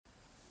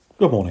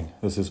Good morning.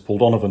 This is Paul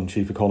Donovan,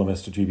 Chief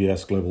Economist at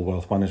UBS Global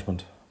Wealth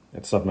Management.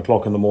 It's 7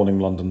 o'clock in the morning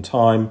London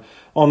time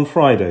on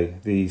Friday,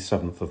 the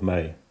 7th of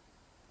May.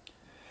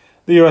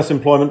 The US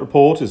employment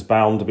report is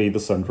bound to be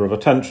the centre of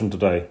attention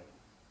today.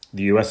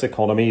 The US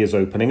economy is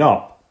opening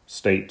up,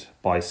 state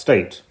by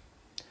state.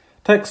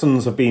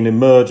 Texans have been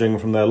emerging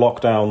from their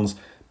lockdowns,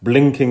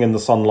 blinking in the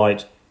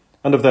sunlight,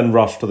 and have then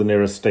rushed to the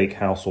nearest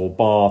steakhouse or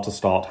bar to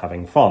start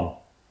having fun.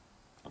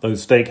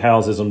 Those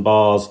steakhouses and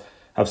bars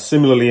have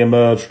similarly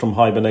emerged from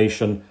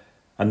hibernation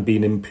and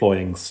been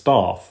employing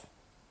staff.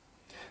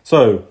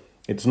 So,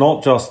 it's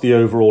not just the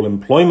overall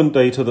employment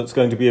data that's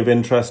going to be of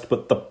interest,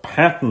 but the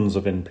patterns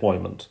of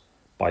employment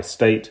by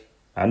state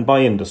and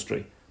by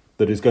industry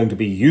that is going to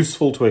be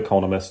useful to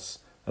economists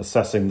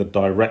assessing the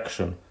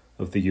direction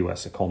of the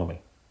US economy.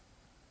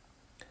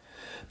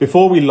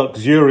 Before we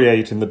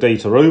luxuriate in the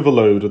data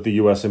overload of the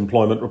US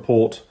employment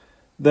report,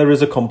 there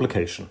is a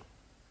complication.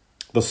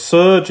 The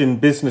surge in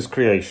business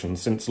creation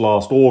since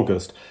last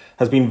August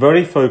has been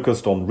very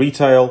focused on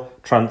retail,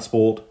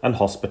 transport and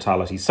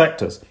hospitality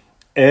sectors,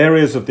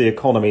 areas of the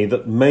economy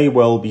that may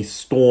well be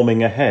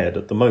storming ahead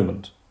at the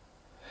moment.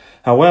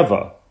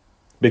 However,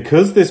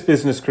 because this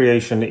business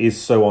creation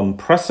is so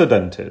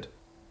unprecedented,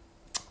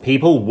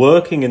 people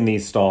working in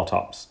these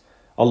startups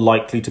are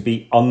likely to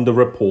be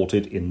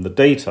underreported in the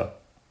data.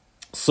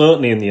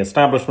 Certainly in the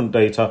establishment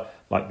data,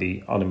 like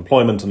the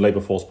unemployment and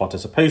labour force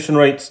participation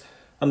rates,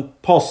 and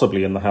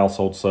possibly in the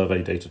household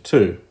survey data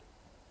too.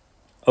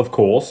 Of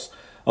course,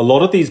 a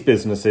lot of these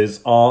businesses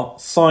are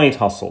side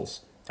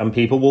hustles, and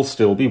people will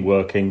still be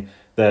working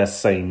their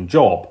same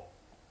job.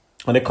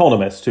 An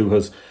economist who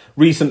has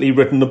recently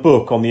written a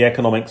book on the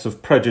economics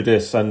of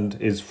prejudice and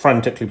is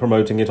frantically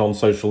promoting it on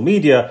social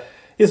media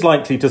is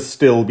likely to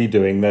still be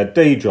doing their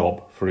day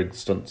job, for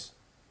instance.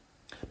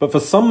 But for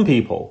some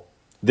people,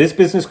 this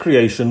business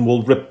creation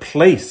will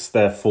replace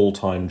their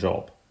full-time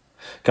job.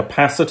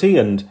 Capacity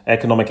and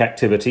economic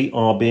activity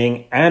are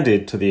being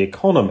added to the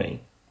economy,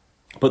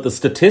 but the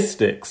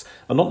statistics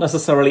are not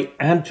necessarily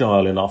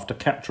agile enough to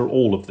capture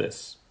all of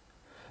this.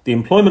 The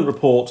employment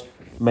report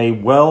may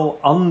well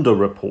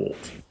underreport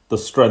the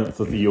strength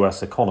of the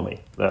US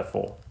economy,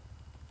 therefore.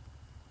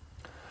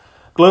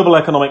 Global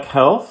economic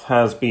health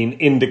has been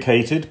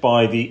indicated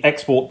by the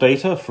export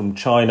data from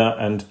China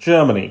and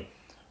Germany,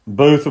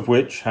 both of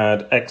which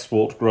had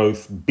export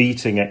growth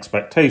beating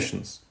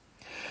expectations.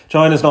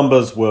 China's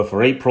numbers were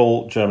for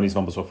April, Germany's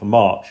numbers were for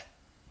March.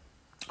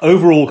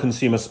 Overall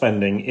consumer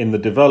spending in the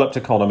developed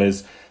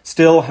economies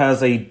still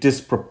has a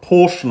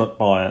disproportionate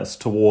bias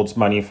towards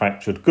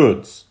manufactured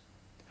goods.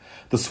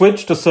 The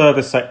switch to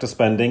service sector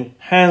spending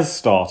has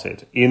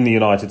started in the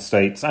United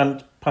States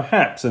and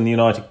perhaps in the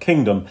United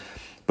Kingdom,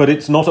 but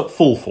it's not at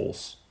full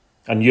force,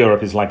 and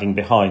Europe is lagging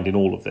behind in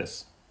all of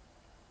this.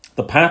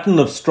 The pattern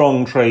of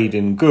strong trade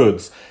in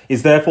goods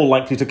is therefore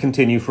likely to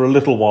continue for a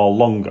little while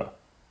longer.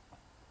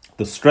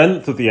 The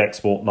strength of the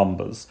export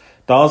numbers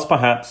does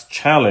perhaps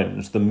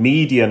challenge the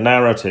media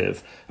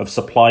narrative of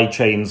supply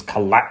chains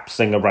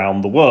collapsing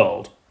around the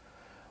world.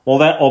 While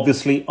there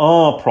obviously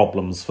are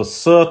problems for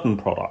certain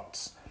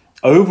products,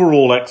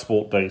 overall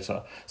export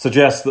data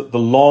suggests that the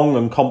long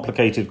and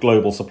complicated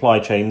global supply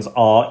chains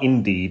are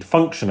indeed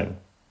functioning.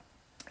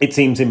 It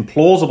seems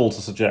implausible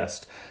to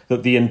suggest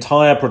that the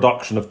entire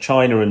production of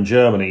China and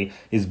Germany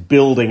is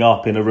building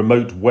up in a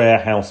remote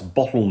warehouse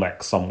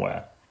bottleneck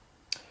somewhere.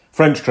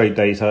 French trade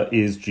data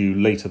is due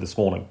later this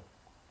morning.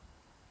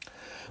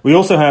 We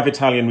also have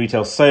Italian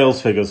retail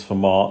sales figures for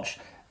March.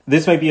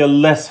 This may be a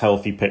less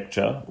healthy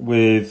picture,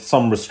 with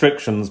some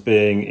restrictions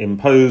being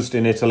imposed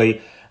in Italy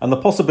and the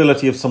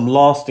possibility of some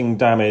lasting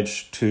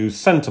damage to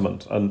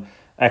sentiment, an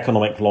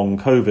economic long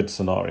COVID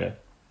scenario.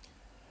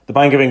 The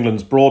Bank of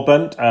England's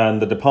Broadbent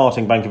and the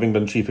departing Bank of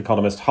England Chief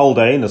Economist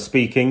Haldane are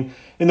speaking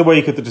in the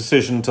wake of the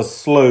decision to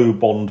slow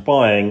bond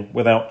buying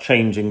without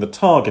changing the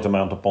target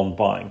amount of bond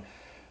buying,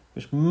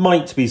 which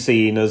might be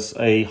seen as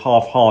a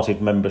half-hearted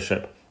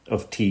membership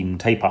of Team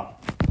Taper.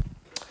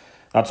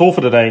 That's all for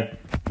today.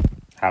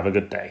 Have a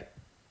good day.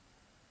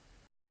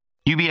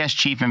 UBS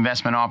Chief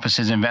Investment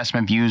Office's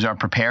investment views are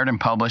prepared and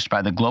published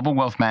by the global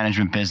wealth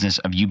management business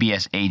of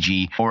UBS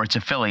AG or its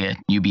affiliate,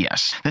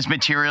 UBS. This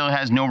material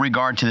has no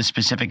regard to the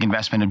specific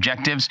investment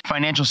objectives,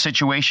 financial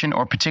situation,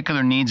 or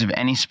particular needs of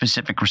any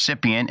specific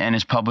recipient and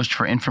is published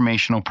for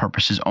informational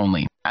purposes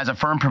only. As a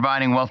firm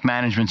providing wealth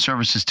management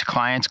services to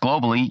clients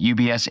globally,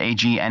 UBS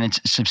AG and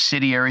its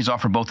subsidiaries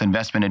offer both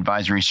investment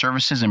advisory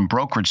services and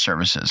brokerage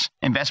services.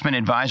 Investment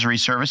advisory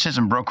services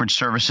and brokerage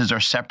services are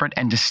separate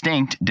and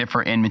distinct,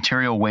 differ in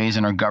material ways,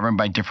 and are governed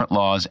by different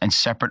laws and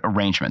separate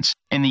arrangements.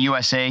 In the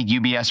USA,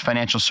 UBS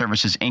Financial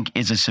Services Inc.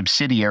 is a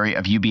subsidiary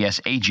of UBS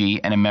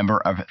AG and a member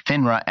of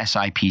FINRA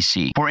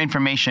SIPC. For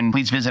information,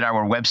 please visit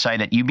our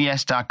website at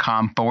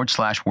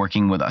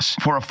ubs.com/working with us.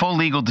 For a full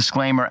legal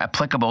disclaimer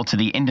applicable to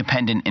the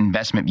independent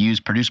investment views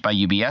produced by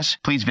UBS,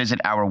 please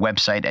visit our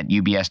website at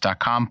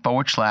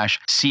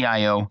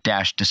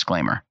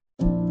ubs.com/CIO-disclaimer.